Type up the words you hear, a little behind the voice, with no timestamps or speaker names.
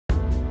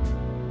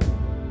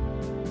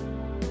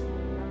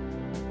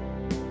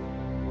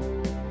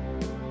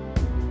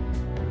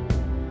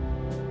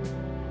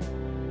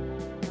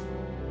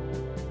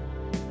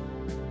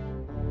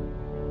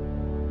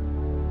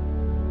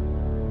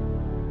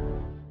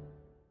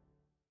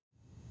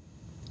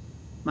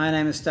My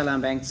name is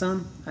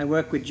Stellan. I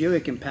work with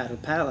Zurich in Paddle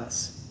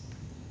Palace.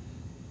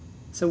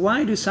 So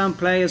why do some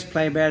players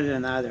play better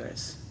than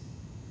others?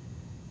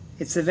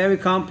 It's a very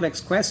complex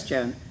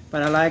question,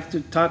 but I like to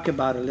talk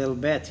about it a little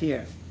bit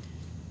here.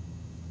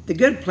 The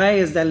good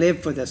players, they live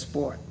for the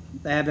sport.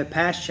 They have a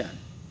passion.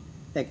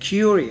 They're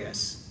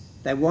curious.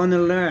 They want to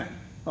learn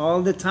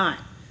all the time.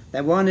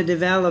 They want to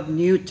develop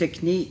new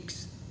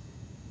techniques.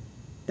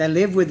 They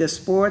live with the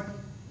sport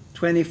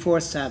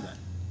 24/7.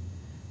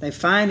 They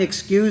find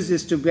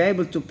excuses to be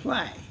able to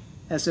play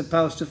as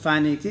opposed to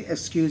finding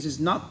excuses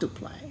not to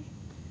play.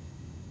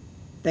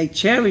 They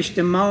cherish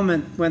the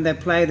moment when they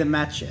play the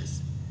matches.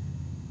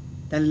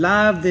 They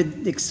love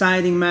the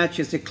exciting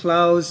matches, the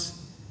close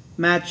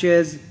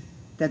matches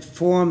that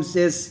forms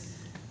this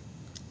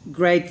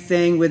great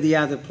thing with the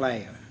other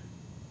player.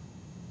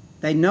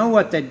 They know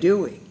what they're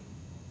doing.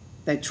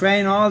 They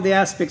train all the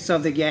aspects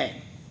of the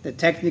game, the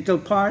technical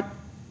part,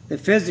 the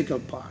physical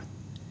part.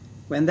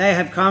 When they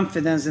have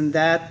confidence in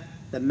that,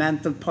 the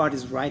mental part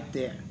is right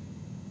there.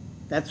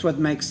 That's what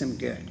makes them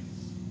good.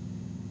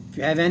 If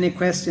you have any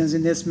questions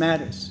in this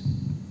matters,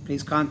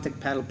 please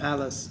contact Paddle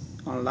Palace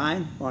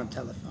online or on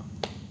telephone.